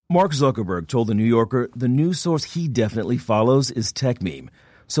Mark Zuckerberg told The New Yorker the news source he definitely follows is TechMeme.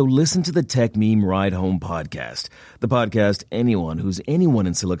 So listen to the TechMeme Ride Home podcast, the podcast anyone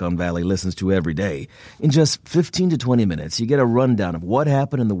in Silicon Valley listens to every day. In just 15 to 20 minutes, you get a rundown of what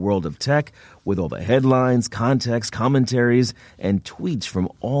happened in the world of tech with all the headlines, context, commentaries, and tweets from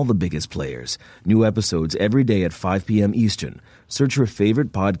all the biggest players. New episodes every day at 5 p.m. Eastern. Search your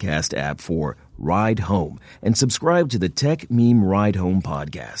favorite podcast app for Ride Home and subscribe to the TechMeme Ride Home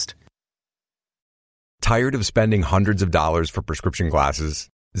podcast. Tired of spending hundreds of dollars for prescription glasses?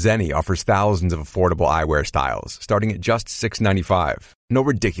 Zenni offers thousands of affordable eyewear styles, starting at just $6.95. No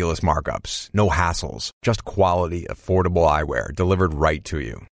ridiculous markups, no hassles, just quality, affordable eyewear delivered right to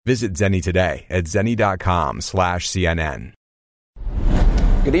you. Visit Zenni today at zenni.com/CNN.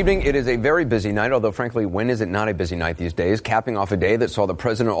 Good evening. It is a very busy night, although frankly, when is it not a busy night these days? Capping off a day that saw the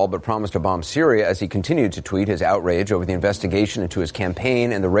president all but promise to bomb Syria as he continued to tweet his outrage over the investigation into his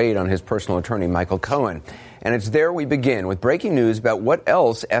campaign and the raid on his personal attorney, Michael Cohen. And it's there we begin with breaking news about what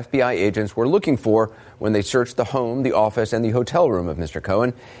else FBI agents were looking for when they searched the home, the office, and the hotel room of Mr.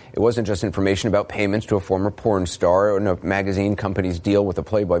 Cohen. It wasn't just information about payments to a former porn star or a magazine company's deal with a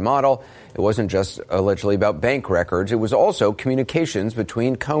Playboy model. It wasn't just allegedly about bank records. It was also communications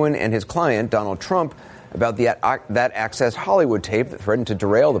between Cohen and his client, Donald Trump, about that Access Hollywood tape that threatened to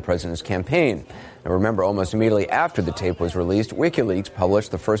derail the president's campaign. Now, remember, almost immediately after the tape was released, WikiLeaks published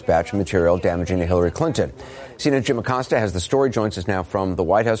the first batch of material damaging to Hillary Clinton. CNN Jim Acosta has the story, joins us now from the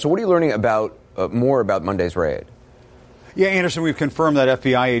White House. So what are you learning about more about Monday's raid? Yeah, Anderson, we've confirmed that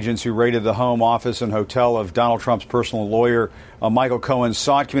FBI agents who raided the home, office, and hotel of Donald Trump's personal lawyer, Michael Cohen,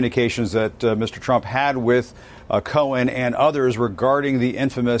 sought communications that Mr. Trump had with Cohen and others regarding the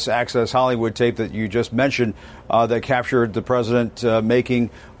infamous Access Hollywood tape that you just mentioned that captured the president making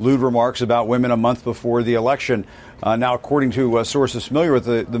lewd remarks about women a month before the election. Now, according to sources familiar with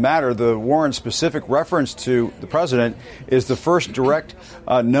the matter, the Warrant specific reference to the president is the first direct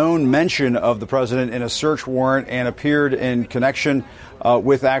known mention of the president in a search warrant and appeared in connection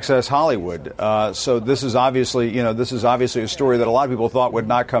with Access Hollywood. So this is obviously a story that a lot of people thought would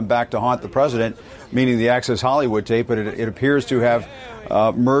not come back to haunt the president, meaning the Access Hollywood tape, but it appears to have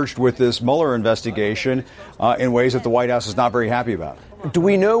merged with this Mueller investigation in ways that the White House is not very happy about. Do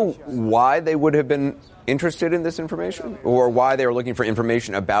we know why they would have been interested in this information, or why they were looking for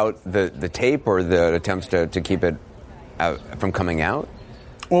information about the tape or the attempts to keep it from coming out?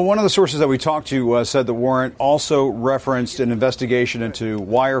 Well, one of the sources that we talked to said the warrant also referenced an investigation into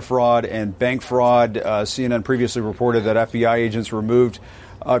wire fraud and bank fraud. CNN previously reported that FBI agents removed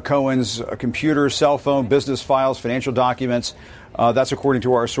Cohen's computer, cell phone, business files, financial documents. That's according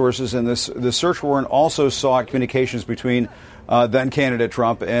to our sources. And the search warrant also sought communications between then-candidate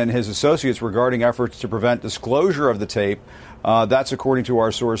Trump and his associates regarding efforts to prevent disclosure of the tape. That's according to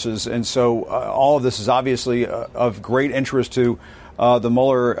our sources. And so all of this is obviously of great interest to the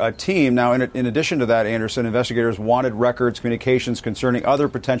Mueller team. Now, in addition to that, Anderson, investigators wanted records, communications concerning other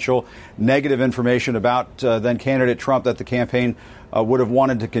potential negative information about then-candidate Trump that the campaign would have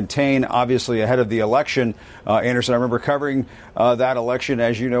wanted to contain, obviously, ahead of the election. Anderson, I remember covering that election,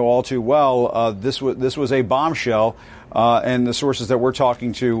 as you know all too well. This was a bombshell. And the sources that we're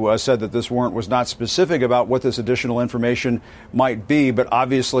talking to said that this warrant was not specific about what this additional information might be. But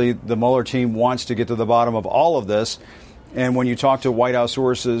obviously, the Mueller team wants to get to the bottom of all of this. And when you talk to White House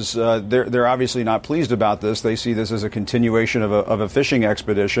sources, they're obviously not pleased about this. They see this as a continuation of a fishing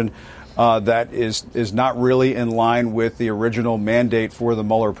expedition that is not really in line with the original mandate for the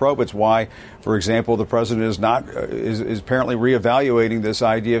Mueller probe. It's why, for example, the president is apparently reevaluating this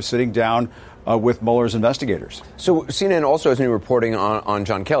idea of sitting down with Mueller's investigators. So CNN also has new reporting on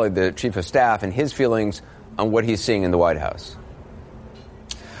John Kelly, the chief of staff, and his feelings on what he's seeing in the White House.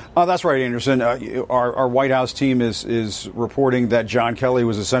 That's right, Anderson. Our White House team is reporting that John Kelly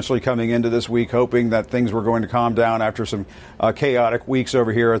was essentially coming into this week hoping that things were going to calm down after some chaotic weeks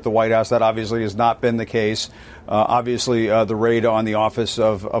over here at the White House. That obviously has not been the case. Obviously, the raid on the office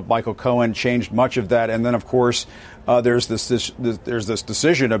of Michael Cohen changed much of that. And then, of course, there's this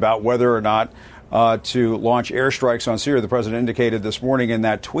decision about whether or not to launch airstrikes on Syria. The president indicated this morning in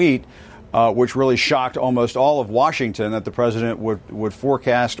that tweet, which really shocked almost all of Washington, that the president would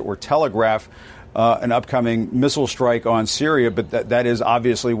forecast or telegraph an upcoming missile strike on Syria. But that is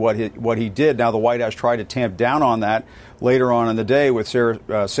obviously what he did. Now, the White House tried to tamp down on that later on in the day with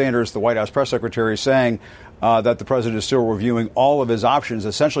Sarah Sanders, the White House press secretary, saying that the president is still reviewing all of his options,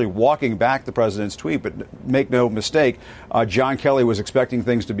 essentially walking back the president's tweet. But make no mistake, John Kelly was expecting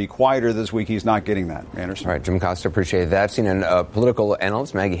things to be quieter this week. He's not getting that. Anderson. All right, Jim Costa, appreciate that. CNN political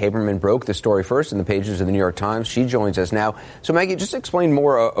analyst Maggie Haberman broke the story first in the pages of the New York Times. She joins us now. So, Maggie, just explain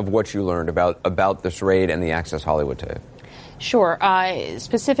more of what you learned about this raid and the Access Hollywood tape. Sure.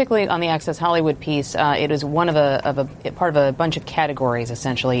 Specifically on the Access Hollywood piece, it is one of a part of a bunch of categories,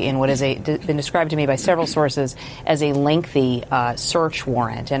 essentially, in what has been described to me by several sources as a lengthy search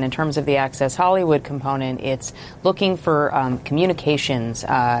warrant. And in terms of the Access Hollywood component, it's looking for communications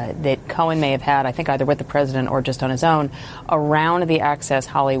that Cohen may have had, I think either with the president or just on his own, around the Access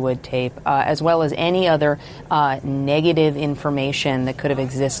Hollywood tape, as well as any other negative information that could have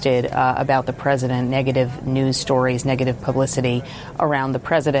existed about the president, negative news stories, negative publicity around the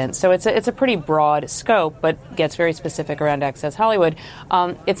president. So it's a pretty broad scope, but gets very specific around Access Hollywood.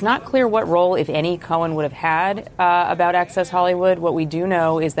 It's not clear what role, if any, Cohen would have had about Access Hollywood. What we do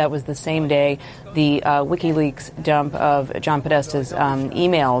know is that was the same day the WikiLeaks dump of John Podesta's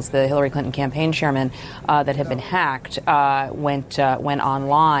emails, the Hillary Clinton campaign chairman, that had been hacked, went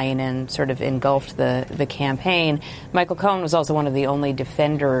online and sort of engulfed the campaign. Michael Cohen was also one of the only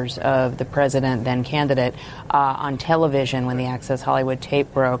defenders of the president, then candidate, on television when the Access Hollywood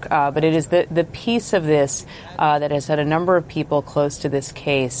tape broke. But it is the piece of this that has had a number of people close to this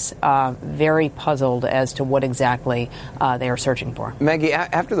case very puzzled as to what exactly they are searching for. Maggie,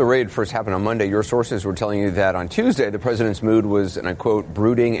 after the raid first happened on Monday, your sources were telling you that on Tuesday the president's mood was, and I quote,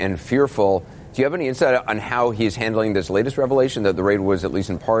 brooding and fearful. Do you have any insight on how he's handling this latest revelation that the raid was, at least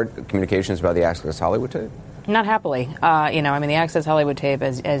in part, communications about the Access Hollywood tape? Not happily. The Access Hollywood tape,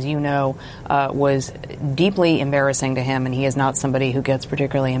 as you know, was deeply embarrassing to him, and he is not somebody who gets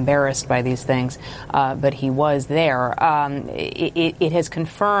particularly embarrassed by these things, but he was there. It has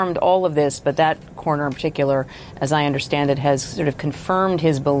confirmed all of this, but that corner in particular, as I understand it, has sort of confirmed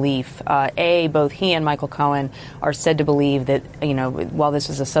his belief. Both he and Michael Cohen are said to believe that, while this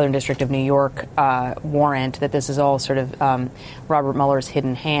is a Southern District of New York warrant, that this is all sort of Robert Mueller's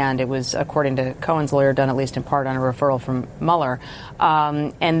hidden hand. It was, according to Cohen's lawyer, done at least in part on a referral from Mueller.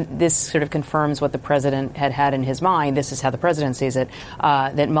 And this sort of confirms what the president had in his mind. This is how the president sees it,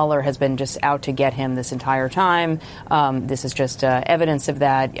 that Mueller has been just out to get him this entire time. This is just evidence of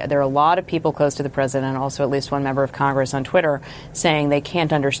that. There are a lot of people close to the president, also at least one member of Congress on Twitter, saying they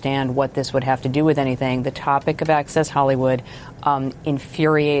can't understand what this would have to do with anything. The topic of Access Hollywood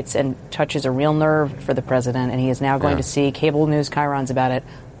infuriates and touches a real nerve for the president, and he is now going to see cable news chyrons about it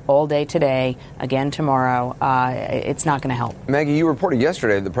all day today, again tomorrow. It's not going to help. Maggie, you reported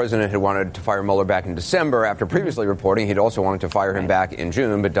yesterday that the president had wanted to fire Mueller back in December after previously reporting he'd also wanted to fire him back in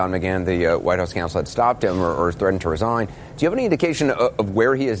June, but Don McGahn, the White House counsel, had stopped him or threatened to resign. Do you have any indication of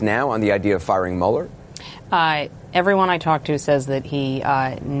where he is now on the idea of firing Mueller? Everyone I talk to says that he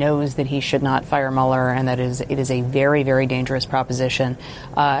knows that he should not fire Mueller, and that it is a very, very dangerous proposition.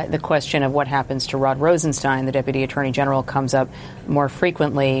 The question of what happens to Rod Rosenstein, the Deputy Attorney General, comes up more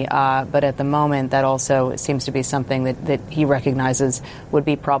frequently, but at the moment that also seems to be something that he recognizes would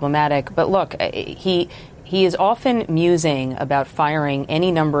be problematic. But look, he is often musing about firing any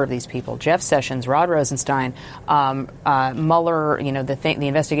number of these people. Jeff Sessions, Rod Rosenstein, Mueller, the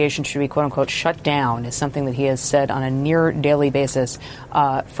investigation should be, quote unquote, shut down, is something that he has said on a near daily basis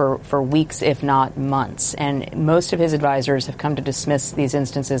for weeks, if not months. And most of his advisors have come to dismiss these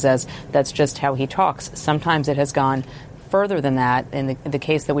instances as that's just how he talks. Sometimes it has gone further than that. In the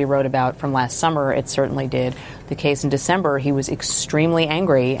case that we wrote about from last summer, it certainly did. The case in December, he was extremely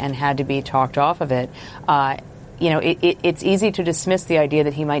angry and had to be talked off of it. It's easy to dismiss the idea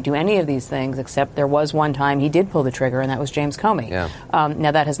that he might do any of these things, except there was one time he did pull the trigger, and that was James Comey. Yeah.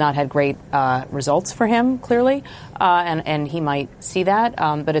 Now, that has not had great results for him, clearly, and he might see that,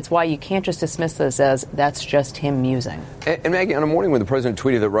 but it's why you can't just dismiss this as that's just him musing. And Maggie, on a morning when the president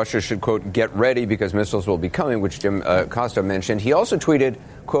tweeted that Russia should, quote, get ready because missiles will be coming, which Jim Costa mentioned, he also tweeted,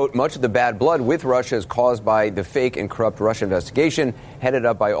 quote, much of the bad blood with Russia is caused by the fake and corrupt Russia investigation headed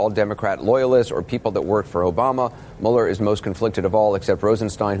up by all Democrat loyalists or people that work for Obama. Mueller is most conflicted of all, except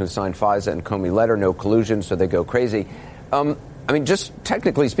Rosenstein, who signed FISA and Comey letter, no collusion, so they go crazy. Just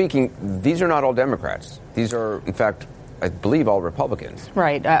technically speaking, these are not all Democrats. These are, in fact, I believe, all Republicans.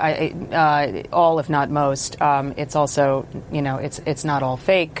 Right. All, if not most. It's also, it's not all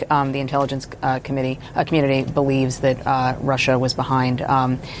fake. The intelligence community believes that Russia was behind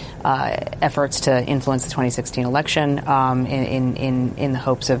efforts to influence the 2016 election in the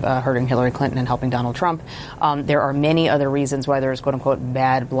hopes of hurting Hillary Clinton and helping Donald Trump. There are many other reasons why there is, quote unquote,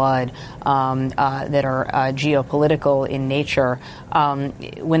 bad blood that are geopolitical in nature.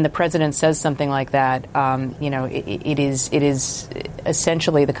 When the president says something like that, it is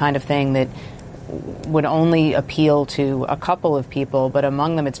essentially the kind of thing that would only appeal to a couple of people, but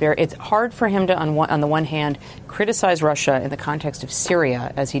among them it's hard for him to, on the one hand, criticize Russia in the context of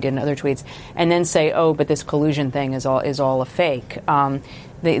Syria, as he did in other tweets, and then say, oh, but this collusion thing is all a fake.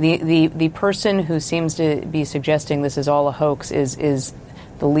 The person who seems to be suggesting this is all a hoax is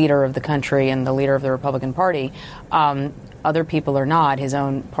the leader of the country and the leader of the Republican Party. Other people are not. His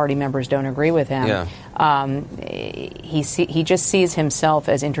own party members don't agree with him. Yeah. He just sees himself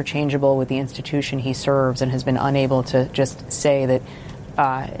as interchangeable with the institution he serves and has been unable to just say that,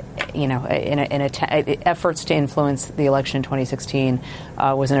 efforts to influence the election in 2016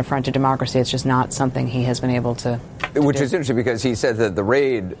 was an affront to democracy. It's just not something he has been able to Which do. is interesting because he said that the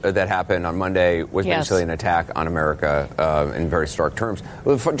raid that happened on Monday was basically an attack on America in very stark terms.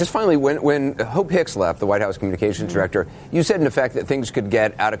 Just finally, when Hope Hicks left, the White House communications director, you said in effect that things could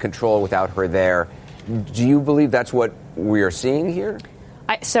get out of control without her there. Do you believe that's what we are seeing here?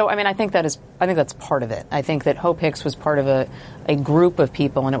 I think that's part of it. I think that Hope Hicks was part of a group of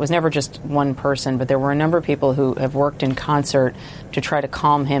people, and it was never just one person, but there were a number of people who have worked in concert to try to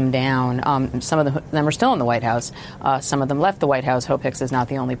calm him down. Some of them are still in the White House. Some of them left the White House. Hope Hicks is not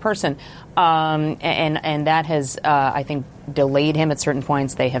the only person. And that has, I think, delayed him at certain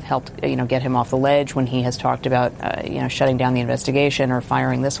points. They have helped, get him off the ledge when he has talked about, shutting down the investigation or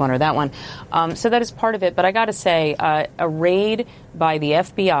firing this one or that one. So that is part of it. But I got to say, a raid by the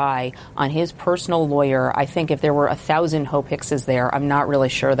FBI on his personal lawyer, I think if there were 1,000 Hope Hickses there, I'm not really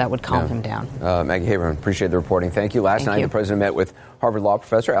sure that would calm him down. Maggie Haberman, appreciate the reporting. Thank you. Last night, the president met with Harvard Law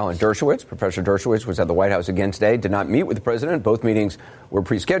professor Alan Dershowitz. Professor Dershowitz was at the White House again today, did not meet with the president. Both meetings were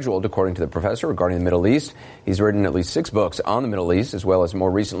pre-scheduled, according to the professor, regarding the Middle East. He's written at least 6 books on the Middle East, as well as more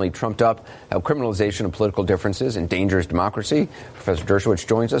recently trumped up how criminalization of political differences endangers democracy. Professor Dershowitz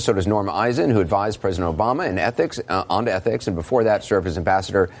joins us. So does Norma Eisen, who advised President Obama in ethics, on ethics, and before that served as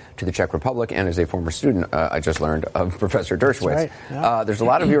ambassador to the Czech Republic and as a former student, I just learned, of Professor Dershowitz. Right. Yeah. There's a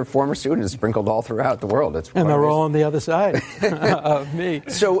lot of your former students sprinkled all throughout the world. And they're all on the other side of me.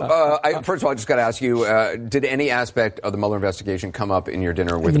 So, first of all, I just got to ask you, did any aspect of the Mueller investigation come up in your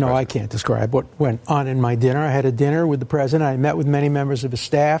dinner with the president? I can't describe what went on in my dinner. I had a dinner with the president. I met with many members of his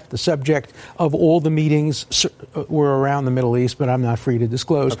staff. The subject of all the meetings were around the Middle East, but I'm not free to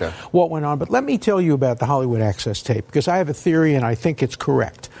disclose what went on. But let me tell you about the Hollywood Access tape, because I have a theory and I think it's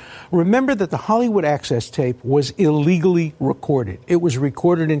correct. Remember that the Hollywood Access tape was illegally recorded. It was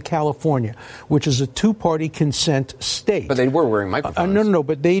recorded in California, which is a 2-party consent state. But they were wearing microphones. No,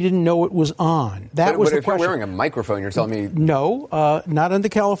 but they didn't know it was on. That was the if question. You're wearing a microphone, you're telling me... No, not under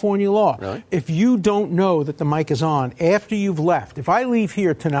California law. Really? If you don't know that the mic is on after you've left, if I leave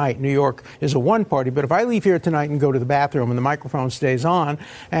here tonight, New York is a 1-party, but if I leave here tonight and go to the bathroom and the microphone stays on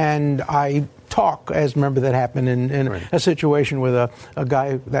and I talk, as remember that happened in a situation with a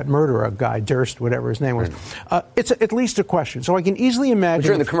guy, that murderer guy, Durst, whatever his name was. It's at least a question. So I can easily imagine. But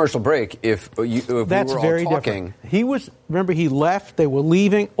during the commercial break, if we were all very talking. Different. Remember, he left, they were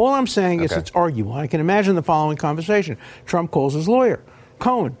leaving. All I'm saying is it's arguable. I can imagine the following conversation. Trump calls his lawyer,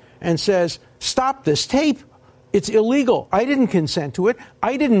 Cohen, and says, stop this tape. It's illegal. I didn't consent to it.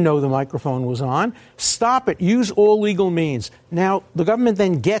 I didn't know the microphone was on. Stop it. Use all legal means. Now, the government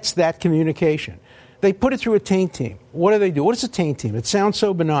then gets that communication. They put it through a taint team. What do? What is a taint team? It sounds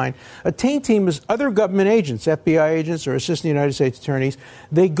so benign. A taint team is other government agents, FBI agents or assistant United States attorneys.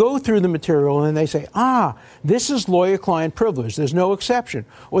 They go through the material and they say, this is lawyer-client privilege. There's no exception.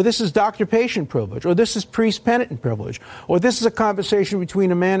 Or this is doctor-patient privilege. Or this is priest-penitent privilege. Or this is a conversation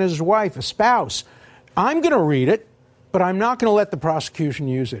between a man and his wife, a spouse. I'm going to read it, but I'm not going to let the prosecution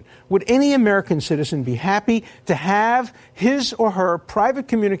use it. Would any American citizen be happy to have his or her private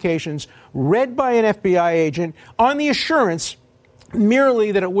communications read by an FBI agent on the assurance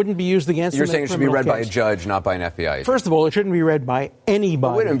merely that it wouldn't be used against them? You're saying it should be read by a judge, not by an FBI agent? First of all, it shouldn't be read by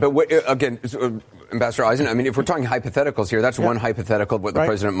anybody. But wait a minute, again... Ambassador Eisen, I mean, if we're talking hypotheticals here, that's one hypothetical of what the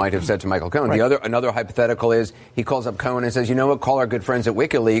president might have said to Michael Cohen. Another hypothetical is he calls up Cohen and says, you know what, call our good friends at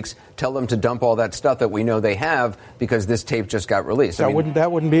WikiLeaks, tell them to dump all that stuff that we know they have because this tape just got released. That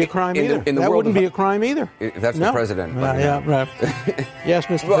wouldn't be a crime either. That wouldn't be a crime either. That's the president. Right. Yes,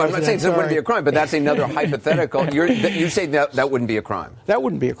 Mr. Well, President. I'm not saying it wouldn't be a crime, but that's another hypothetical. You say that wouldn't be a crime. That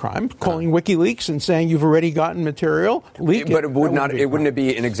wouldn't be a crime. Calling WikiLeaks and saying you've already gotten material, leak it. But wouldn't it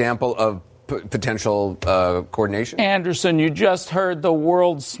be an example of potential coordination? Anderson, you just heard the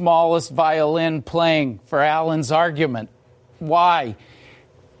world's smallest violin playing for Alan's argument. Why?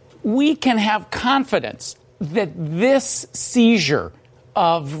 We can have confidence that this seizure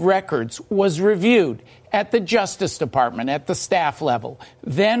of records was reviewed at the Justice Department, at the staff level,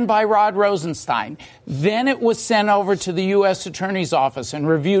 then by Rod Rosenstein. Then it was sent over to the U.S. Attorney's Office and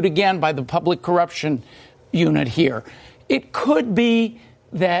reviewed again by the Public Corruption Unit here. It could be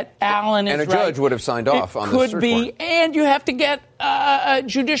that Alan is right. And a judge would have signed off on the search warrant. And you have to get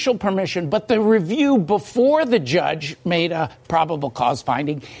judicial permission. But the review before the judge made a probable cause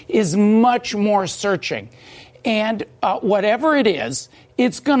finding is much more searching. And whatever it is,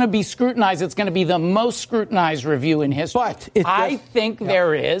 it's going to be scrutinized. It's going to be the most scrutinized review in history. But I think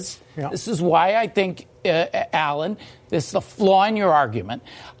there is. Yeah. This is why I think, Alan, this is the flaw in your argument.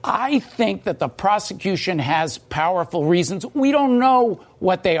 I think that the prosecution has powerful reasons. We don't know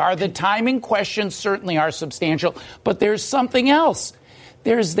what they are. The timing questions certainly are substantial. But there's something else.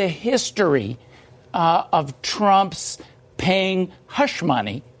 There's the history of Trump's paying hush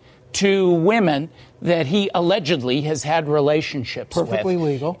money to women that he allegedly has had relationships with. Perfectly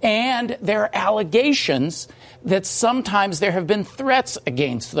legal. And there are allegations that sometimes there have been threats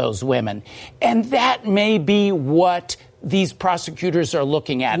against those women. And that may be what these prosecutors are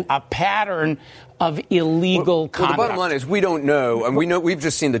looking at, a pattern of illegal conduct. The bottom line is we don't know, and we've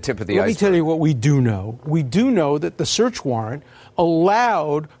just seen the tip of the iceberg. Let me tell you what we do know. We do know that the search warrant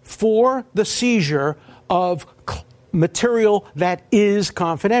allowed for the seizure of material that is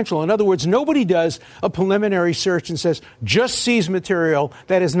confidential. In other words, nobody does a preliminary search and says, just seize material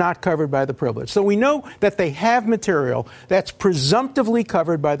that is not covered by the privilege. So we know that they have material that's presumptively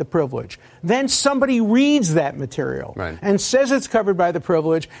covered by the privilege. Then somebody reads that material and says it's covered by the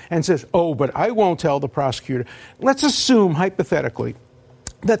privilege and says, oh, but I won't tell the prosecutor. Let's assume, hypothetically,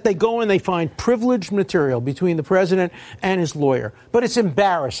 that they go and they find privileged material between the president and his lawyer. But it's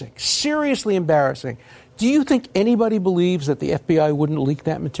embarrassing, seriously embarrassing. Do you think anybody believes that the FBI wouldn't leak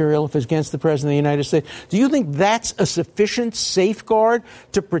that material if it's against the President of the United States? Do you think that's a sufficient safeguard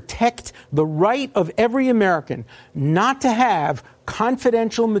to protect the right of every American not to have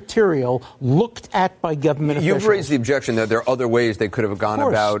confidential material looked at by government officials? You've raised the objection that there are other ways they could have gone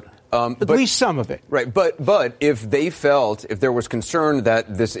about. At least some of it. Right. But if there was concern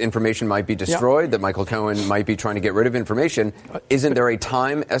that this information might be destroyed, that Michael Cohen might be trying to get rid of information, isn't there a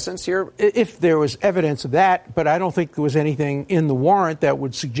time essence here? If there was evidence of that, but I don't think there was anything in the warrant that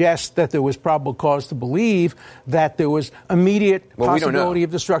would suggest that there was probable cause to believe that there was immediate possibility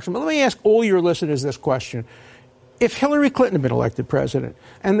of destruction. But let me ask all your listeners this question. If Hillary Clinton had been elected president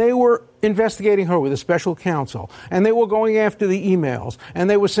and they were investigating her with a special counsel and they were going after the emails and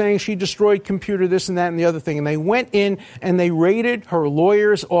they were saying she destroyed computer this and that and the other thing and they went in and they raided her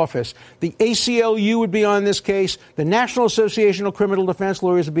lawyer's office, the ACLU would be on this case, the National Association of Criminal Defense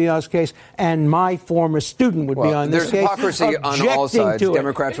Lawyers would be on this case, and my former student would be on this case. There's hypocrisy on all sides.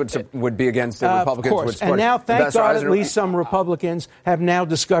 Democrats would be against it. Republicans would support it. And now, thank God, at least some Republicans have now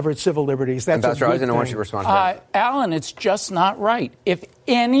discovered civil liberties. That's Ambassador Eisen, I want you to respond to that. Alan, it's just not right. If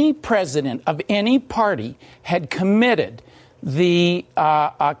any president of any party had committed the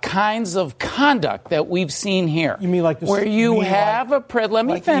kinds of conduct that we've seen here, you mean like where you have a let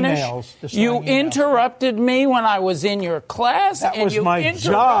me finish. You interrupted me when I was in your class, and you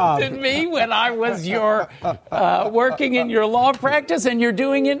interrupted me when I was your working in your law practice, and you're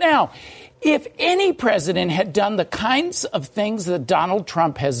doing it now. If any president had done the kinds of things that Donald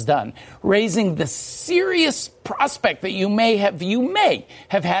Trump has done, raising the serious prospect that you may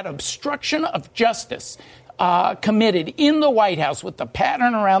have had obstruction of justice committed in the White House with the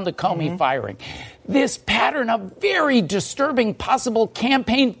pattern around the Comey firing, this pattern of very disturbing possible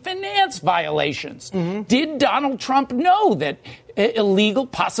campaign finance violations. Did Donald Trump know that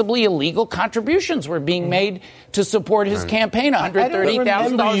possibly illegal contributions were being made to support his campaign?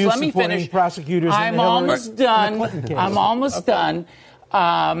 $130,000. Let me finish. I'm almost done.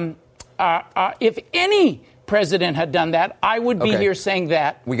 If any president had done that, I would be here saying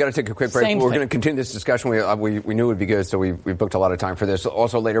that. We got to take a quick break. We're going to continue this discussion. We knew it would be good, so we booked a lot of time for this.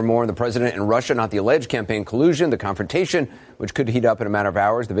 Also later, more on the president and Russia, not the alleged campaign collusion, the confrontation, which could heat up in a matter of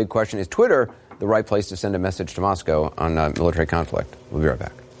hours. The big question is Twitter the right place to send a message to Moscow on military conflict. We'll be right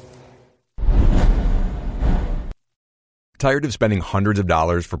back. Tired of spending hundreds of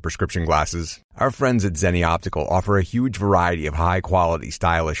dollars for prescription glasses? Our friends at Zenni Optical offer a huge variety of high-quality,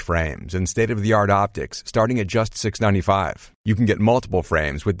 stylish frames and state-of-the-art optics starting at just $695. You can get multiple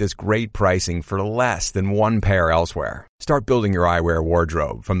frames with this great pricing for less than one pair elsewhere. Start building your eyewear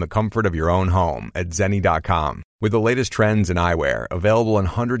wardrobe from the comfort of your own home at Zenni.com. With the latest trends in eyewear available in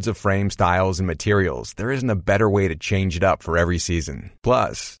hundreds of frame styles and materials, there isn't a better way to change it up for every season.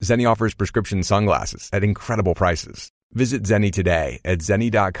 Plus, Zenni offers prescription sunglasses at incredible prices. Visit Zenni today at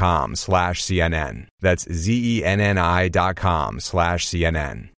Zenni.com/CNN. That's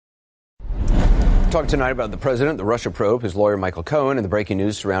ZENNI.com/CNN. Talk tonight about the president, the Russia probe, his lawyer Michael Cohen, and the breaking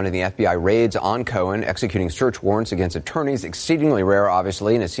news surrounding the FBI raids on Cohen, executing search warrants against attorneys. Exceedingly rare,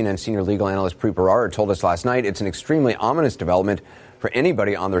 obviously, and as CNN senior legal analyst Preet Bharara told us last night, it's an extremely ominous development for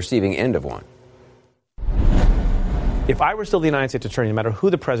anybody on the receiving end of one. If I were still the United States attorney, no matter who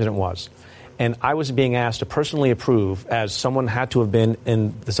the president was, and I was being asked to personally approve, as someone had to have been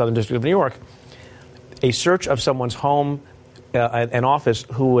in the Southern District of New York, a search of someone's home, an office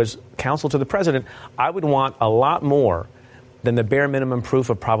who was counsel to the president, I would want a lot more than the bare minimum proof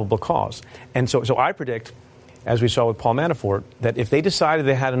of probable cause. And so I predict, as we saw with Paul Manafort, that if they decided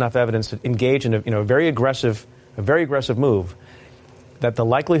they had enough evidence to engage in a very aggressive move, that the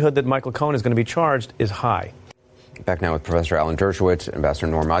likelihood that Michael Cohen is going to be charged is high. Back now with Professor Alan Dershowitz, Ambassador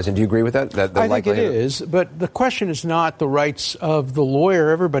Norm Eisen. Do you agree with that? I think it is, but the question is not the rights of the lawyer.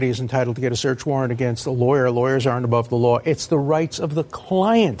 Everybody is entitled to get a search warrant against a lawyer. Lawyers aren't above the law. It's the rights of the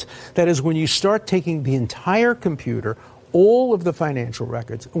client. That is, when you start taking the entire computer, all of the financial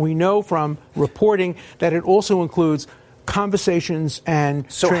records, we know from reporting that it also includes conversations and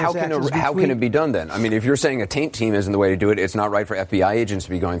transactions. So how can it be done then? I mean, if you're saying a taint team isn't the way to do it, it's not right for FBI agents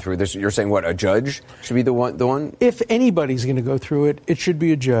to be going through this. You're saying what, a judge should be the one? If anybody's going to go through it, it should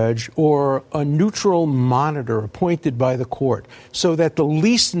be a judge or a neutral monitor appointed by the court so that the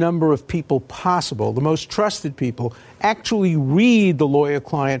least number of people possible, the most trusted people, actually read the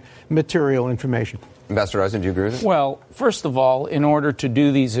lawyer-client material information. Ambassador Eisen, do you agree with it? Well, first of all, in order to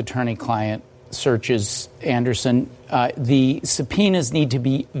do these attorney-client searches, Anderson, the subpoenas need to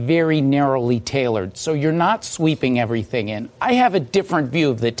be very narrowly tailored. So you're not sweeping everything in. I have a different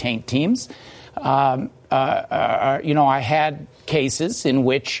view of the taint teams. I had cases in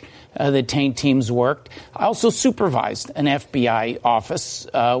which the taint teams worked. I also supervised an FBI office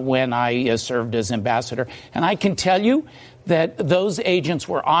when I served as ambassador. And I can tell you that those agents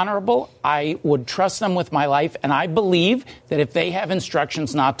were honorable. I would trust them with my life, and I believe that if they have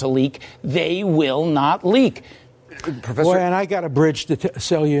instructions not to leak, they will not leak. Professor? Boy, and I got a bridge to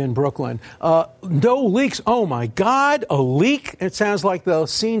sell you in Brooklyn. No leaks. Oh, my God, a leak? It sounds like the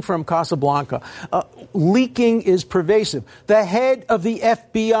scene from Casablanca. Leaking is pervasive. The head of the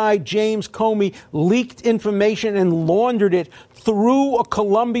FBI, James Comey, leaked information and laundered it through a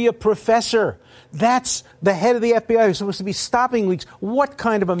Columbia professor. That's the head of the FBI who's supposed to be stopping leaks. What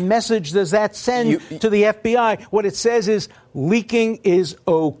kind of a message does that send to the FBI? What it says is leaking is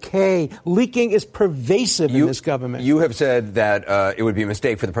okay. Leaking is pervasive in this government. You have said that it would be a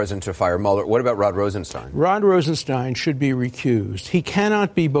mistake for the president to fire Mueller. What about Rod Rosenstein? Rod Rosenstein should be recused. He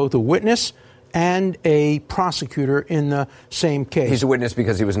cannot be both a witness and a prosecutor in the same case. He's a witness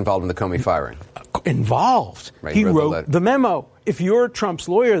because he was involved in the Comey firing. Involved? Right, he wrote the memo. If you're Trump's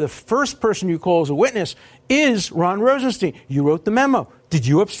lawyer, the first person you call as a witness is Ron Rosenstein. You wrote the memo. Did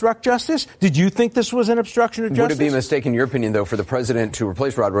you obstruct justice? Did you think this was an obstruction of justice? Would it be a mistake, in your opinion, though, for the president to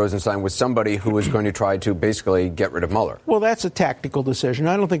replace Rod Rosenstein with somebody who was going to try to basically get rid of Mueller? Well, that's a tactical decision.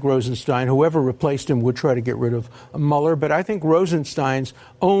 I don't think Rosenstein, whoever replaced him, would try to get rid of Mueller. But I think Rosenstein's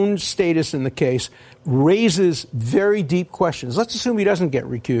own status in the case raises very deep questions. Let's assume he doesn't get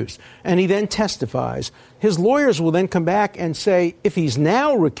recused, and he then testifies. His lawyers will then come back and say, if he's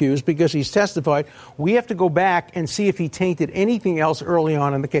now recused because he's testified, we have to go back and see if he tainted anything else early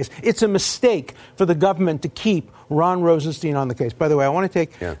on in the case. It's a mistake for the government to keep Ron Rosenstein on the case. By the way, I want to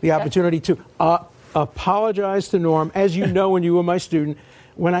take the opportunity to apologize to Norm. As you know, when you were my student,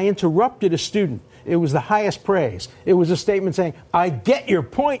 when I interrupted a student, it was the highest praise. It was a statement saying, I get your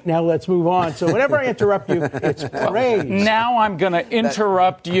point, now let's move on. So whenever I interrupt you, it's praise. Now I'm going to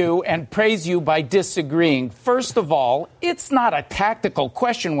interrupt you and praise you by disagreeing. First of all, it's not a tactical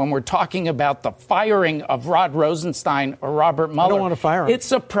question when we're talking about the firing of Rod Rosenstein or Robert Mueller. I don't want to fire him.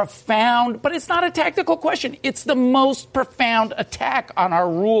 It's a profound, but it's not a tactical question. It's the most profound attack on our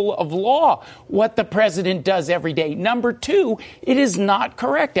rule of law, what the president does every day. Number two, it is not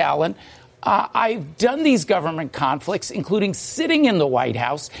correct, Alan. I've done these government conflicts, including sitting in the White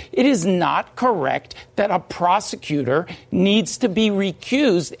House. It is not correct that a prosecutor needs to be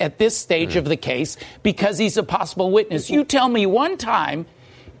recused at this stage of the case because he's a possible witness. You tell me one time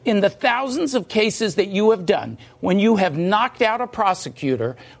in the thousands of cases that you have done when you have knocked out a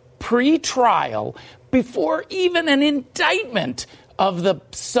prosecutor pre-trial before even an indictment of the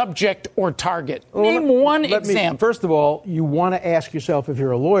subject or target. Name one example. First of all, you want to ask yourself, if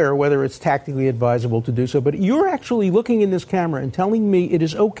you're a lawyer, whether it's tactically advisable to do so. But you're actually looking in this camera and telling me it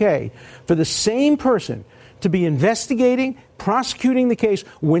is okay for the same person to be investigating, prosecuting the case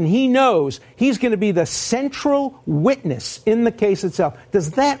when he knows he's going to be the central witness in the case itself. Does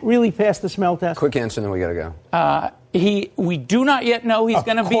that really pass the smell test? Quick answer, and then we got to go. We do not yet know he's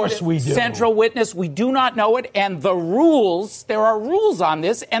going to be the central witness. We do not know it. And the rules, there are rules on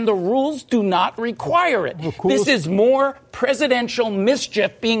this, and the rules do not require it. This is more presidential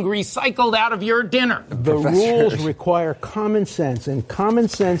mischief being recycled out of your dinner. The rules require common sense, and common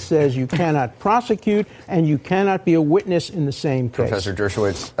sense says you cannot prosecute and you cannot be a witness in the same case. Professor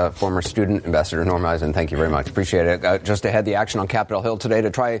Dershowitz, former student, Ambassador Norm Eisen, thank you very much. Appreciate it. Just ahead, the action on Capitol Hill today to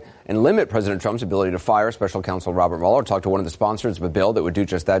try and limit President Trump's ability to fire Special Counsel Robert Mueller. Talk to one of the sponsors of a bill that would do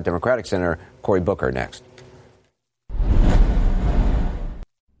just that, Democratic Senator Cory Booker, next.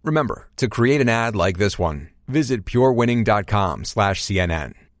 Remember, to create an ad like this one, visit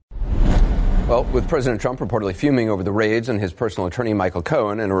purewinning.com/CNN. Well, with President Trump reportedly fuming over the raids on his personal attorney, Michael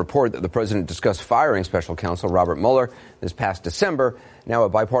Cohen, and a report that the president discussed firing special counsel Robert Mueller this past December, now a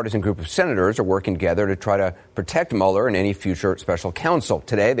bipartisan group of senators are working together to try to protect Mueller and any future special counsel.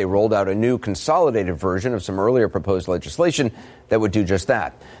 Today, they rolled out a new consolidated version of some earlier proposed legislation that would do just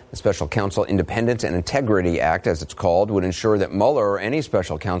that. The Special Counsel Independence and Integrity Act, as it's called, would ensure that Mueller or any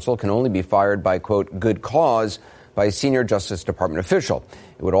special counsel can only be fired by, quote, good cause by a senior Justice Department official.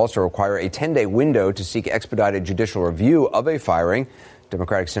 It would also require a 10-day window to seek expedited judicial review of a firing.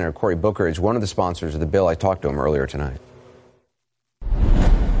 Democratic Senator Cory Booker is one of the sponsors of the bill. I talked to him earlier tonight.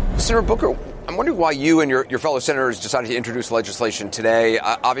 Senator Booker, I'm wondering why you and your fellow senators decided to introduce legislation today.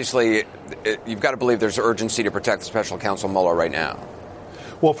 Obviously, you've got to believe there's urgency to protect the special counsel Mueller right now.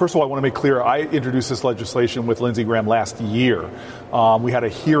 Well, first of all, I want to make clear, I introduced this legislation with Lindsey Graham last year. We had a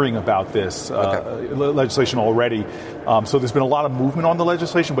hearing about this legislation already. So there's been a lot of movement on the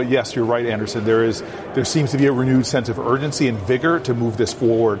legislation. But yes, you're right, Anderson. There seems to be a renewed sense of urgency and vigor to move this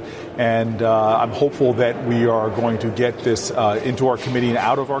forward. And I'm hopeful that we are going to get this into our committee and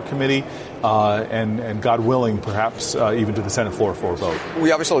out of our committee. And God willing, perhaps even to the Senate floor for a vote.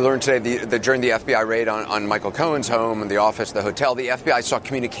 We obviously learned today that during the FBI raid on Michael Cohen's home and the office, the hotel, the FBI saw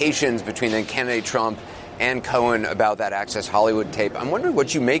communications between then candidate Trump and Cohen about that Access Hollywood tape. I'm wondering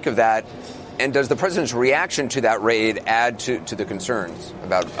what you make of that, and does the president's reaction to that raid add to the concerns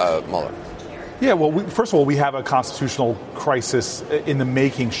about Mueller? Yeah, well, first of all, we have a constitutional crisis in the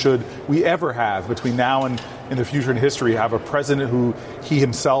making should we ever have between now and in the future in history have a president who he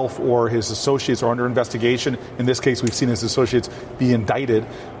himself or his associates are under investigation. In this case, we've seen his associates be indicted,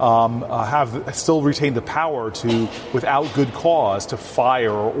 have still retained the power to, without good cause, to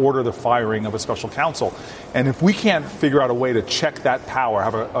fire or order the firing of a special counsel. And if we can't figure out a way to check that power,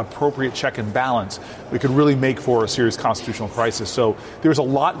 have an appropriate check and balance, we could really make for a serious constitutional crisis. So there's a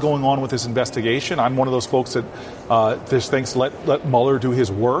lot going on with this investigation. I'm one of those folks that just thinks let Mueller do his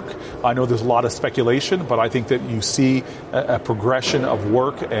work. I know there's a lot of speculation, but I think that you see a progression of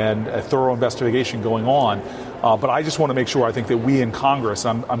work and a thorough investigation going on. But I just want to make sure, I think that we in Congress,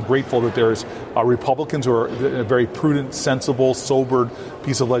 I'm grateful that there's Republicans who are a very prudent, sensible, sobered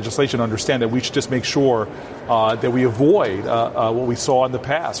piece of legislation, understand that we should just make sure that we avoid what we saw in the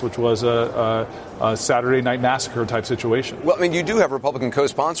past, which was a Saturday night massacre type situation. Well, I mean, you do have Republican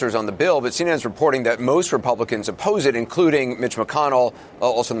co-sponsors on the bill, but CNN's reporting that most Republicans oppose it, including Mitch McConnell,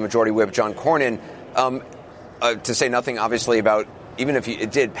 also the majority whip John Cornyn, to say nothing, obviously, about even if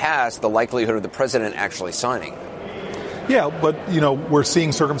it did pass, the likelihood of the president actually signing. Yeah, but, we're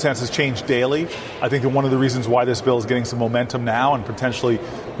seeing circumstances change daily. I think that one of the reasons why this bill is getting some momentum now and potentially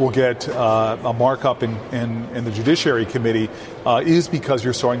will get a markup in the Judiciary Committee is because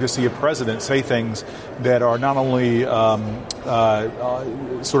you're starting to see a president say things that are not only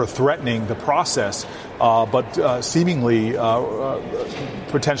sort of threatening the process, but seemingly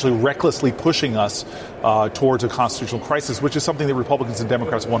potentially recklessly pushing us towards a constitutional crisis, which is something that Republicans and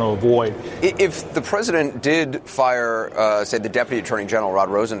Democrats want to avoid. If the president did fire, say, the Deputy Attorney General, Rod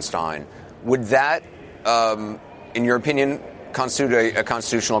Rosenstein, would that, in your opinion, constitute a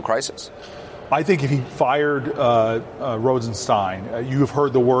constitutional crisis? I think if he fired Rosenstein, you have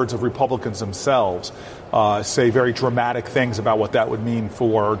heard the words of Republicans themselves say very dramatic things about what that would mean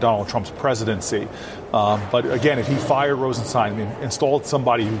for Donald Trump's presidency. But again, if he fired Rosenstein and installed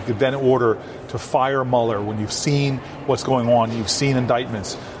somebody who could then order to fire Mueller, when you've seen what's going on, you've seen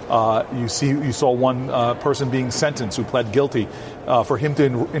indictments, you saw one person being sentenced who pled guilty, for him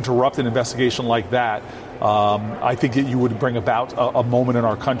to interrupt an investigation like that, I think that you would bring about a moment in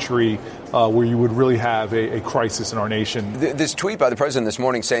our country where you would really have a crisis in our nation. This tweet by the president this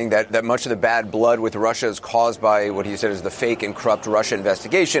morning saying that much of the bad blood with Russia is caused by what he said is the fake and corrupt Russia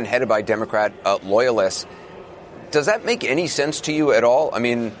investigation headed by Democrat loyalists. Does that make any sense to you at all? I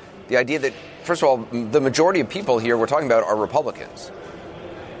mean, the idea that, first of all, the majority of people here we're talking about are Republicans.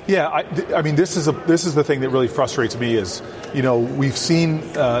 Yeah, I mean, this is the thing that really frustrates me is, we've seen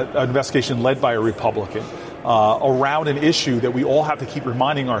an investigation led by a Republican around an issue that we all have to keep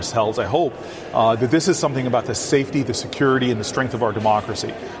reminding ourselves, I hope, that this is something about the safety, the security, and the strength of our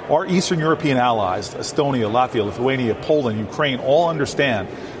democracy. Our Eastern European allies, Estonia, Latvia, Lithuania, Poland, Ukraine, all understand,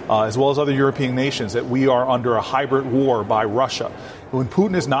 as well as other European nations, that we are under a hybrid war by Russia. When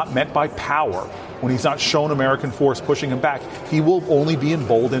Putin is not met by power, when he's not shown American force pushing him back, he will only be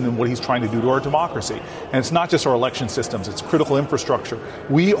emboldened in what he's trying to do to our democracy. And it's not just our election systems, it's critical infrastructure.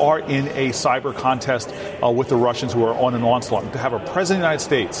 We are in a cyber contest with the Russians who are on an onslaught. To have a president of the United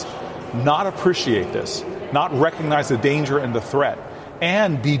States not appreciate this, not recognize the danger and the threat,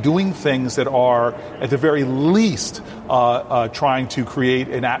 and be doing things that are, at the very least, trying to create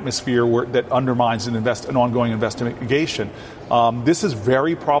an atmosphere that undermines an ongoing investigation. This is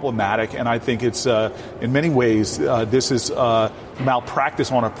very problematic, and I think it's, in many ways, this is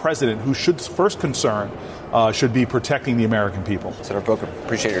malpractice on a president who should first concern should be protecting the American people. Senator Booker,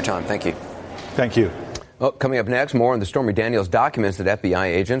 appreciate your time. Thank you. Thank you. Well, coming up next, more on the Stormy Daniels documents that FBI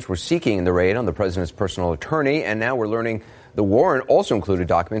agents were seeking in the raid on the president's personal attorney, and now we're learning the warrant also included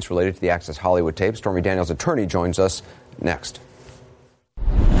documents related to the Access Hollywood tape. Stormy Daniels' attorney joins us next.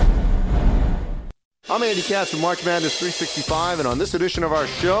 I'm Andy Katz from March Madness 365, and on this edition of our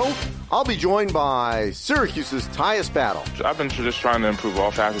show, I'll be joined by Syracuse's Tyus Battle. I've been just trying to improve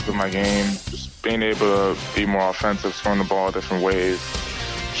all facets of my game, just being able to be more offensive, throwing the ball different ways,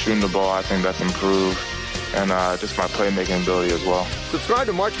 shooting the ball, I think that's improved, and just my playmaking ability as well. Subscribe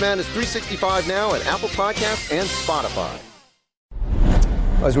to March Madness 365 now at Apple Podcasts and Spotify.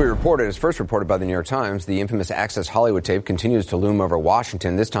 As we reported, as first reported by the New York Times, the infamous Access Hollywood tape continues to loom over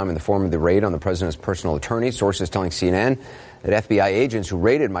Washington, this time in the form of the raid on the president's personal attorney. Sources telling CNN that FBI agents who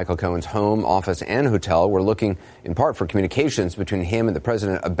raided Michael Cohen's home, office, and hotel were looking in part for communications between him and the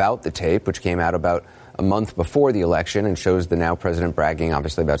president about the tape, which came out about a month before the election and shows the now president bragging,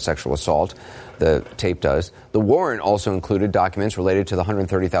 obviously, about sexual assault. The tape does. The warrant also included documents related to the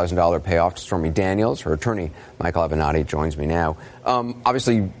 $130,000 payoff to Stormy Daniels. Her attorney, Michael Avenatti, joins me now.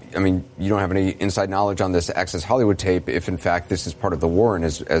 Obviously, I mean, you don't have any inside knowledge on this Access Hollywood tape, if in fact this is part of the warrant,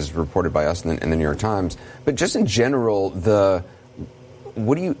 as reported by us in the New York Times. But just in general, now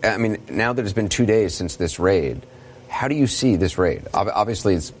that it's been 2 days since this raid, how do you see this raid?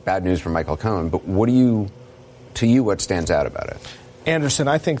 Obviously, it's bad news for Michael Cohen, but what stands out about it? Anderson,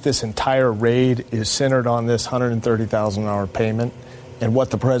 I think this entire raid is centered on this $130,000 payment and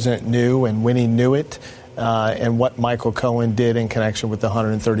what the president knew and when he knew it, and what Michael Cohen did in connection with the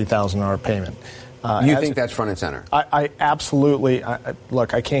 $130,000 payment. You think that's front and center? I absolutely.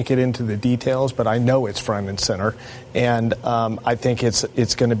 Look, I can't get into the details, but I know it's front and center, and I think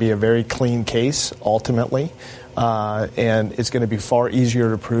it's going to be a very clean case ultimately. And it's going to be far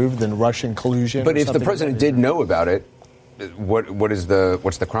easier to prove than Russian collusion. But if the president did know about it, what's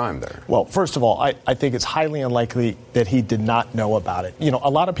the crime there? Well, first of all, I think it's highly unlikely that he did not know about it. A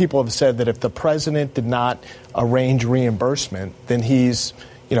lot of people have said that if the president did not arrange reimbursement, then he's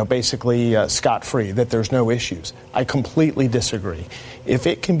basically scot-free, that there's no issues. I completely disagree. If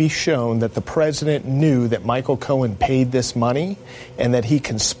it can be shown that the president knew that Michael Cohen paid this money and that he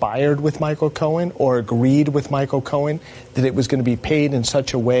conspired with Michael Cohen or agreed with Michael Cohen that it was going to be paid in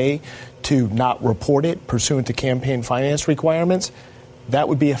such a way to not report it pursuant to campaign finance requirements, that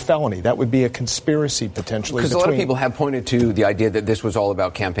would be a felony. That would be a conspiracy, potentially. Because a lot of people have pointed to the idea that this was all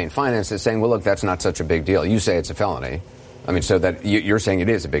about campaign finance as saying, well, look, that's not such a big deal. You say it's a felony. I mean, so that you're saying it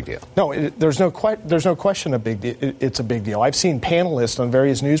is a big deal. No, there's no question it's a big deal. I've seen panelists on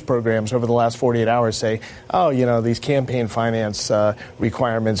various news programs over the last 48 hours say, these campaign finance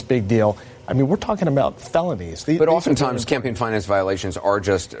requirements, big deal. I mean, we're talking about felonies. But oftentimes campaign finance violations are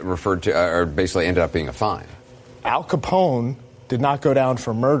just referred to, or basically ended up being a fine. Al Capone did not go down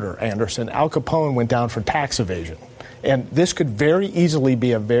for murder, Anderson. Al Capone went down for tax evasion. And this could very easily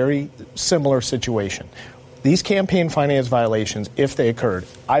be a very similar situation. These campaign finance violations, if they occurred,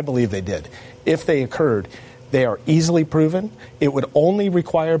 I believe they did. If they occurred, they are easily proven. It would only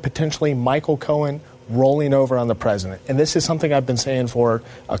require potentially Michael Cohen rolling over on the president. And this is something I've been saying for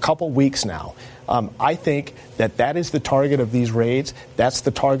a couple weeks now. I think that is the target of these raids. That's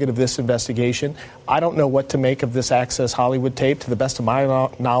the target of this investigation. I don't know what to make of this Access Hollywood tape. To the best of my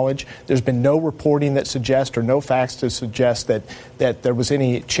knowledge, there's been no reporting that suggests or no facts to suggest that there was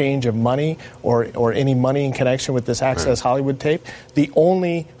any change of money or any money in connection with this Access Hollywood tape. The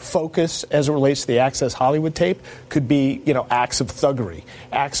only focus as it relates to the Access Hollywood tape could be, acts of thuggery,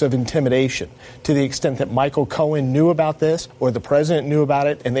 acts of intimidation. To the extent that Michael Cohen knew about this or the president knew about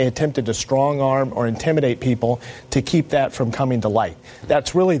it and they attempted to strong arm or intimidate people to keep that from coming to light.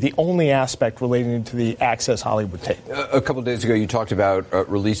 That's really the only aspect relating to the Access Hollywood tape. A couple of days ago, you talked about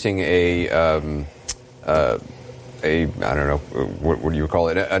releasing I don't know, what do you call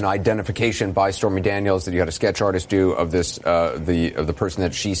it? An identification by Stormy Daniels that you had a sketch artist do of this, of the person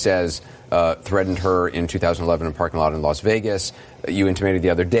that she says threatened her in 2011 in a parking lot in Las Vegas. You intimated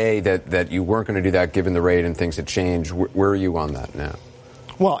the other day that you weren't going to do that given the raid and things had changed. Where are you on that now?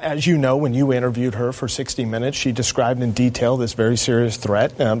 Well, as you know, when you interviewed her for 60 Minutes, she described in detail this very serious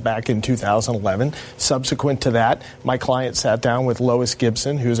threat back in 2011. Subsequent to that, my client sat down with Lois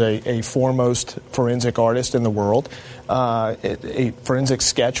Gibson, who's a foremost forensic artist in the world. A forensic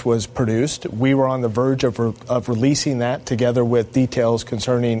sketch was produced. We were on the verge of releasing that together with details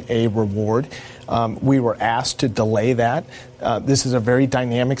concerning a reward. We were asked to delay that. This is a very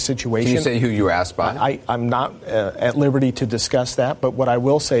dynamic situation. Can you say who you were asked by? I'm not at liberty to discuss that, but what I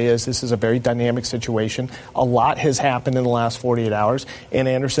will say is this is a very dynamic situation. A lot has happened in the last 48 hours. And,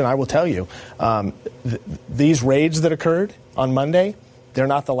 Anderson, I will tell you, these raids that occurred on Monday, they're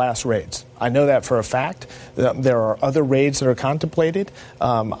not the last raids. I know that for a fact. There are other raids that are contemplated.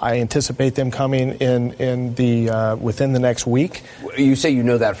 I anticipate them coming in within the next week. You say you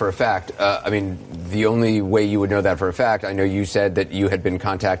know that for a fact. The only way you would know that for a fact, I know you said that you had been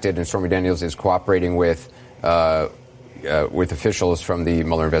contacted and Stormy Daniels is cooperating with officials from the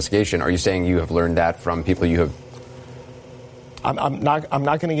Mueller investigation. Are you saying you have learned that from people you have? I'm not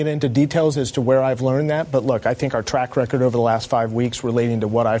going to get into details as to where I've learned that, but look, I think our track record over the last 5 weeks relating to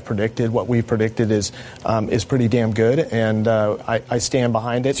what I've predicted, what we've predicted is pretty damn good, and I stand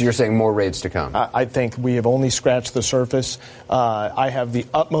behind it. So you're saying more raids to come? I think we have only scratched the surface. I have the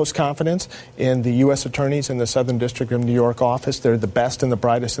utmost confidence in the U.S. attorneys in the Southern District of New York office. They're the best and the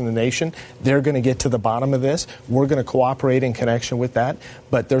brightest in the nation. They're going to get to the bottom of this. We're going to cooperate in connection with that,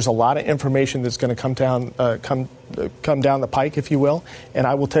 but there's a lot of information that's going to come down the pike, if you will. And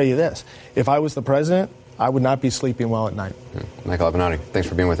I will tell you this. If I was the president, I would not be sleeping well at night. Michael Avenatti, thanks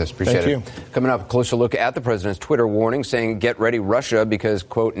for being with us. Appreciate it. Thank you. Coming up, a closer look at the president's Twitter warning saying, get ready, Russia, because,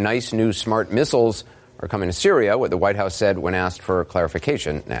 quote, nice new smart missiles are coming to Syria, what the White House said when asked for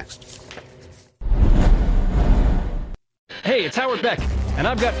clarification. Next. Hey, it's Howard Beck, and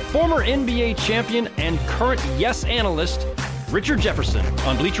I've got former NBA champion and current Yes analyst Richard Jefferson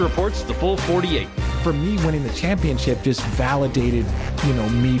on Bleacher Report's The Full 48. For me, winning the championship just validated,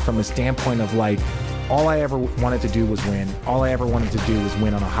 me from a standpoint of all I ever wanted to do was win. All I ever wanted to do was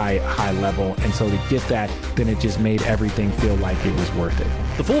win on a high level. And so to get that, then it just made everything feel like it was worth it.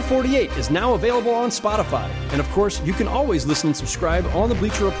 The Full 48 is now available on Spotify. And of course, you can always listen and subscribe on the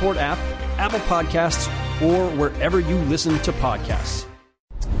Bleacher Report app, Apple Podcasts, or wherever you listen to podcasts.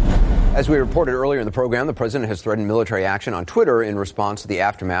 As we reported earlier in the program, the president has threatened military action on Twitter in response to the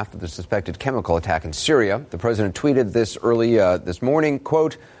aftermath of the suspected chemical attack in Syria. The president tweeted this early this morning,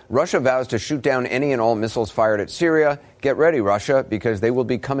 quote, Russia vows to shoot down any and all missiles fired at Syria. Get ready, Russia, because they will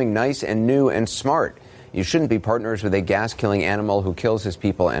be coming nice and new and smart. You shouldn't be partners with a gas-killing animal who kills his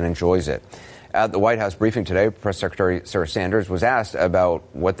people and enjoys it. At the White House briefing today, Press Secretary Sarah Sanders was asked about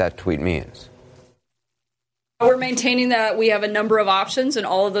what that tweet means. We're maintaining that we have a number of options, and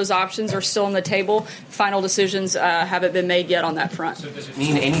all of those options are still on the table. Final decisions haven't been made yet on that front. So does it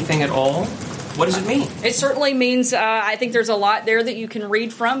mean anything at all? What does it mean? It certainly means I think there's a lot there that you can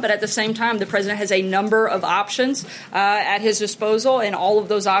read from, but at the same time, the president has a number of options at his disposal, and all of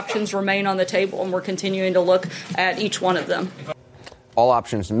those options remain on the table, and we're continuing to look at each one of them. All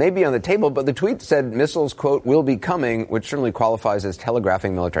options may be on the table, but the tweet said missiles, quote, will be coming, which certainly qualifies as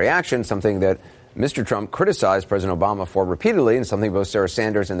telegraphing military action, something that Mr. Trump criticized President Obama for repeatedly, and something both Sarah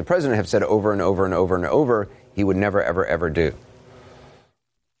Sanders and the president have said over and over and over and over he would never, ever, ever do.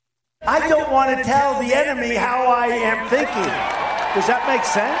 I don't want to tell the enemy how I am thinking. Does that make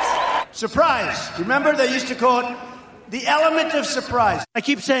sense? Surprise. Remember they used to call it the element of surprise. I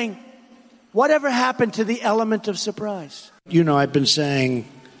keep saying, Whatever happened to the element of surprise? You know, I've been saying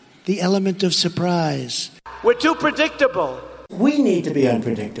the element of surprise. We're too predictable. We need to be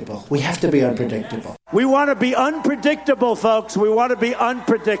unpredictable. We have to be unpredictable. We want to be unpredictable, folks. We want to be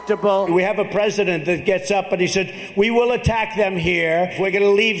unpredictable. We have a president that gets up and he said, we will attack them here. We're going to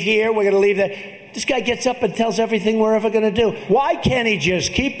leave here. We're going to leave there. This guy gets up and tells everything we're ever going to do. Why can't he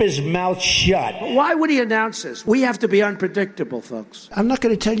just keep his mouth shut? Why would he announce this? We have to be unpredictable, folks. I'm not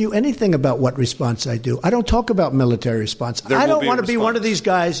going to tell you anything about what response I do. I don't talk about military response. I don't want to be one of these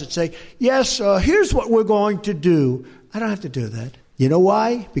guys that say, yes, here's what we're going to do. I don't have to do that. You know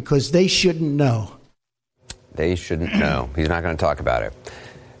why? Because they shouldn't know. They shouldn't know. He's not going to talk about it.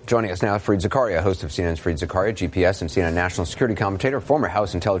 Joining us now, Fareed Zakaria, host of CNN's Fareed Zakaria, GPS and CNN national security commentator, former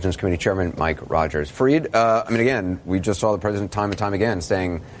House Intelligence Committee Chairman Mike Rogers. Fareed, again, we just saw the president time and time again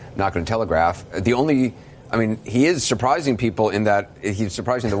saying not going to telegraph. He is surprising people in that he's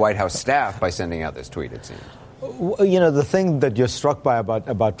surprising the White House staff by sending out this tweet, it seems. You know, the thing that you're struck by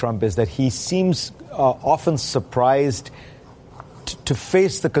about Trump is that he seems often surprised to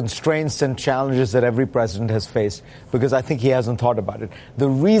face the constraints and challenges that every president has faced, because I think he hasn't thought about it. The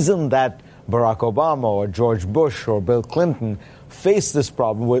reason that Barack Obama or George Bush or Bill Clinton faced this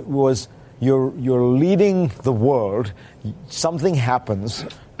problem was you're leading the world, something happens,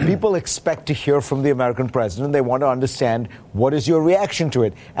 people expect to hear from the American president, they want to understand what is your reaction to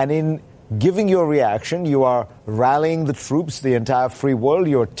it. And in giving your reaction, you are rallying the troops, the entire free world.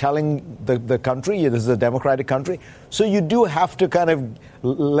 You're telling the country, this is a democratic country. So you do have to kind of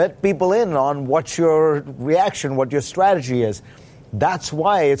let people in on what your reaction, what your strategy is. That's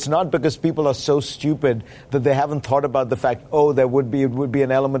why it's not because people are so stupid that they haven't thought about the fact, it would be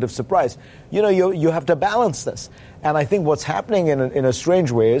an element of surprise. You know, you have to balance this. And I think what's happening in a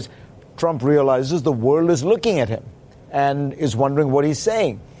strange way is Trump realizes the world is looking at him and is wondering what he's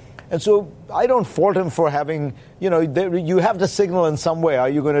saying. And so I don't fault him for having, you have to signal in some way. Are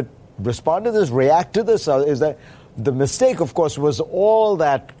you going to respond to this, react to this? Is that the mistake, of course, was all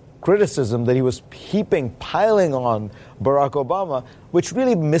that criticism that he was piling on Barack Obama, which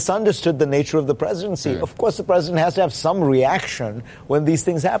really misunderstood the nature of the presidency. Of course, the president has to have some reaction when these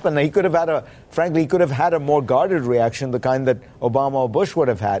things happen. Now, he could have had a more guarded reaction, the kind that Obama or Bush would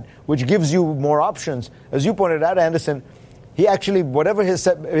have had, which gives you more options. As you pointed out, Anderson, he actually, whatever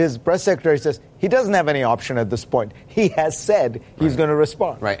his press secretary says, he doesn't have any option at this point. He has said he's going to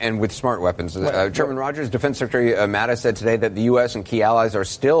respond. Right, and with smart weapons. Chairman Rogers, Defense Secretary Mattis said today that the U.S. and key allies are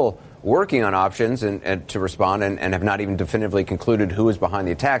still working on options and to respond and have not even definitively concluded who is behind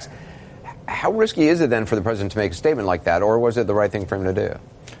the attacks. How risky is it then for the president to make a statement like that, or was it the right thing for him to do?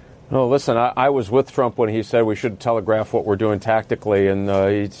 No, listen, I was with Trump when he said we should telegraph what we're doing tactically, and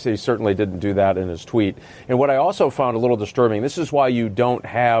he certainly didn't do that in his tweet. And what I also found a little disturbing, this is why you don't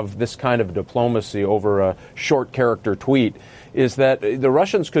have this kind of diplomacy over a short character tweet, is that the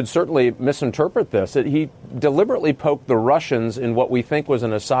Russians could certainly misinterpret this. He deliberately poked the Russians in what we think was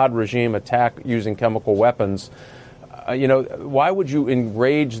an Assad regime attack using chemical weapons. Why would you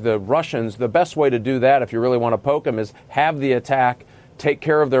enrage the Russians? The best way to do that, if you really want to poke them, is have the attack, take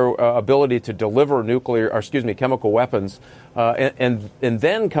care of their ability to deliver chemical weapons, and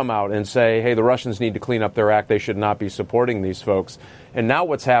then come out and say, hey, the Russians need to clean up their act. They should not be supporting these folks. And now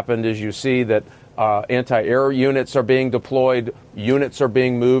what's happened is you see that anti-air units are being deployed, units are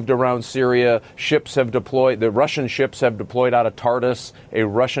being moved around Syria, ships have deployed, the Russian ships have deployed out of Taunts, a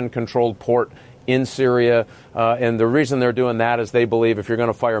Russian-controlled port in Syria, and the reason they're doing that is they believe if you're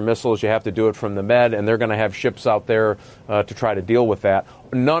going to fire missiles, you have to do it from the Med, and they're going to have ships out there to try to deal with that.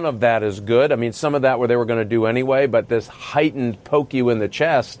 None of that is good. I mean, some of that they were going to do anyway, but this heightened poke you in the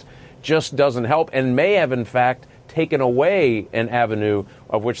chest just doesn't help and may have, in fact, taken away an avenue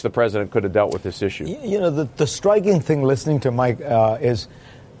of which the president could have dealt with this issue. You know, the striking thing listening to Mike is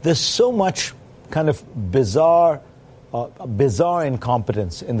there's so much kind of bizarre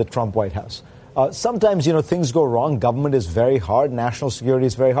incompetence in the Trump White House. Sometimes, things go wrong. Government is very hard. National security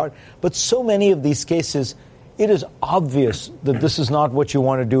is very hard. But so many of these cases, it is obvious that this is not what you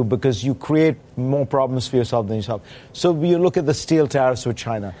want to do because you create more problems for yourself than you solve. So you look at the steel tariffs with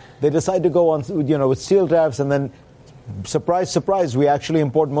China. They decide to go on, with steel tariffs, and then, surprise, surprise, we actually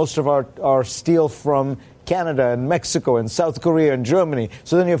import most of our steel from Canada and Mexico and South Korea and Germany.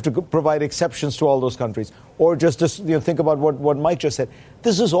 So then you have to provide exceptions to all those countries. Or just think about what Mike just said.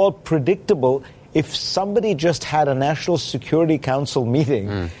 This is all predictable. If somebody just had a National Security Council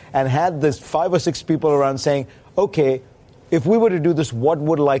meeting and had this 5 or 6 people around saying, okay, if we were to do this, what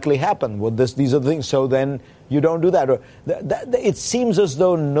would likely happen? These are the things. So then you don't do that. It seems as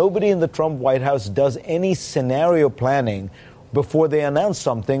though nobody in the Trump White House does any scenario planning before they announce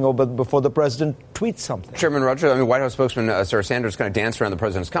something or before the president tweets something. Chairman Rogers, White House spokesman Sarah Sanders kind of danced around the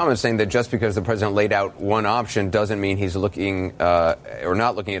president's comments, saying that just because the president laid out one option doesn't mean he's looking or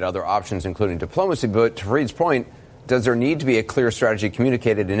not looking at other options, including diplomacy. But to Fareed's point, does there need to be a clear strategy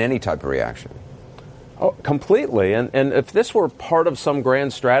communicated in any type of reaction? Oh, completely. And if this were part of some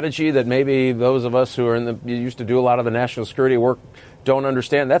grand strategy that maybe those of us who are used to do a lot of the national security work don't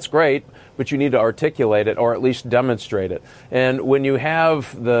understand, that's great, but you need to articulate it or at least demonstrate it. And when you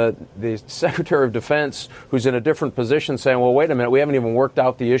have the Secretary of Defense who's in a different position saying, well, wait a minute, we haven't even worked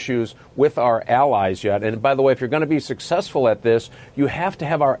out the issues with our allies yet. And by the way, if you're going to be successful at this, you have to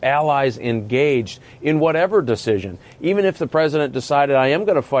have our allies engaged in whatever decision. Even if the president decided, I am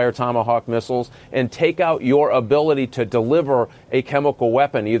going to fire Tomahawk missiles and take out your ability to deliver a chemical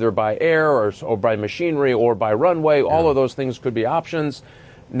weapon, either by air or by machinery or by runway, all of those things could be options.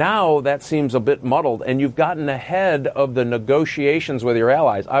 Now that seems a bit muddled, and you've gotten ahead of the negotiations with your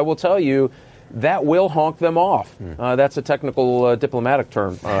allies. I will tell you, that will honk them off. That's a technical diplomatic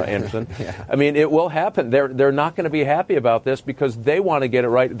term, Anderson. Yeah. I mean, it will happen. They're not going to be happy about this because they want to get it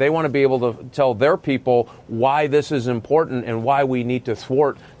right. They want to be able to tell their people why this is important and why we need to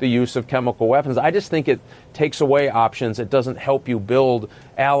thwart the use of chemical weapons. I just think it takes away options. It doesn't help you build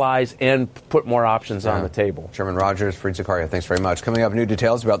allies and put more options on the table. Chairman Rogers, Fareed Zakaria, thanks very much. Coming up, new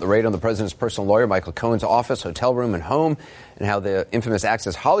details about the raid on the president's personal lawyer, Michael Cohen's office, hotel room, and home, and how the infamous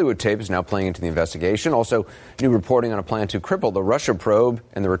Access Hollywood tape is now playing into the investigation. Also, new reporting on a plan to cripple the Russia probe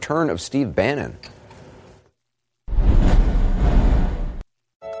and the return of Steve Bannon.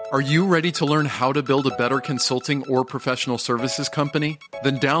 Are you ready to learn how to build a better consulting or professional services company?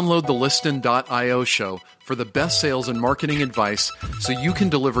 Then download the Liston.io show for the best sales and marketing advice so you can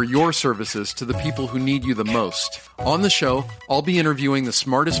deliver your services to the people who need you the most. On the show, I'll be interviewing the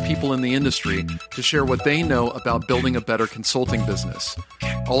smartest people in the industry to share what they know about building a better consulting business.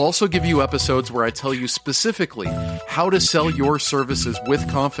 I'll also give you episodes where I tell you specifically how to sell your services with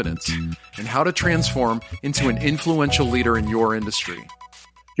confidence and how to transform into an influential leader in your industry.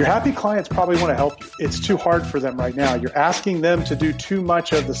 Your happy clients probably want to help you. It's too hard for them right now. You're asking them to do too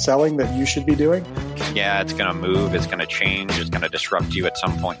much of the selling that you should be doing. Yeah, it's going to move. It's going to change. It's going to disrupt you at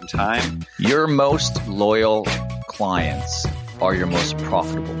some point in time. Your most loyal clients are your most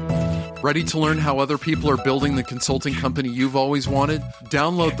profitable. Ready to learn how other people are building the consulting company you've always wanted?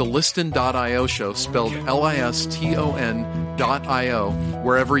 Download the Liston.io show, spelled Liston.io,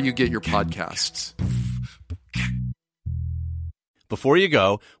 wherever you get your podcasts. Before you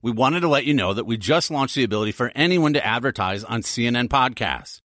go, we wanted to let you know that we just launched the ability for anyone to advertise on CNN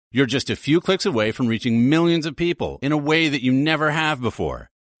podcasts. You're just a few clicks away from reaching millions of people in a way that you never have before.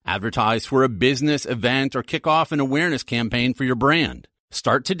 Advertise for a business, event, or kick off an awareness campaign for your brand.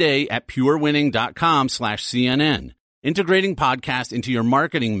 Start today at purewinning.com/CNN. Integrating podcasts into your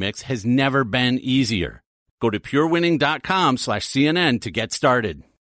marketing mix has never been easier. Go to purewinning.com/CNN to get started.